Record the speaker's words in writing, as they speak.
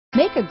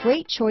Make a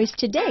great choice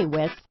today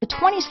with the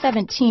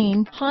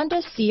 2017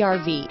 Honda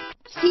CR-V.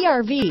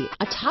 CR-V,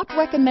 a top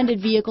recommended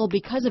vehicle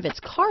because of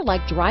its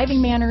car-like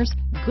driving manners,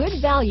 good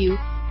value,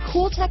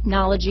 cool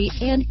technology,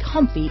 and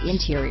comfy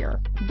interior.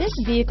 This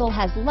vehicle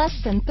has less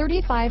than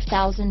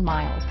 35,000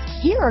 miles.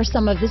 Here are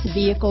some of this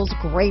vehicle's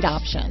great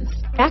options: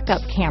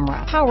 backup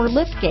camera, power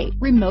liftgate,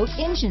 remote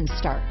engine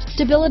start,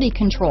 stability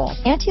control,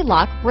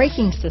 anti-lock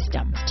braking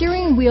system,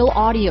 steering wheel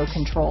audio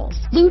controls,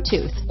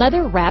 Bluetooth,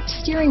 leather-wrapped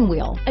steering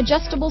wheel,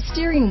 adjustable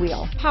steering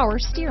wheel, power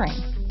steering,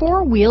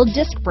 four-wheel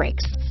disc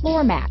brakes,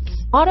 floor mats,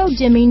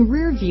 auto-dimming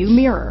rear view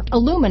mirror,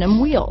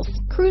 aluminum wheels,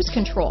 cruise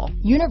control,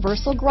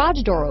 universal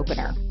garage door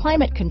opener,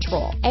 climate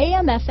control,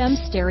 AM/FM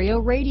stereo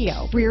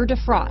radio, rear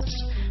defrost.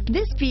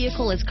 This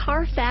vehicle is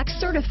Carfax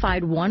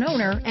certified one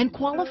owner and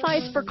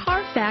qualifies for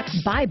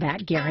Carfax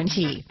buyback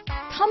guarantee.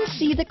 Come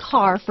see the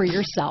car for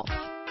yourself.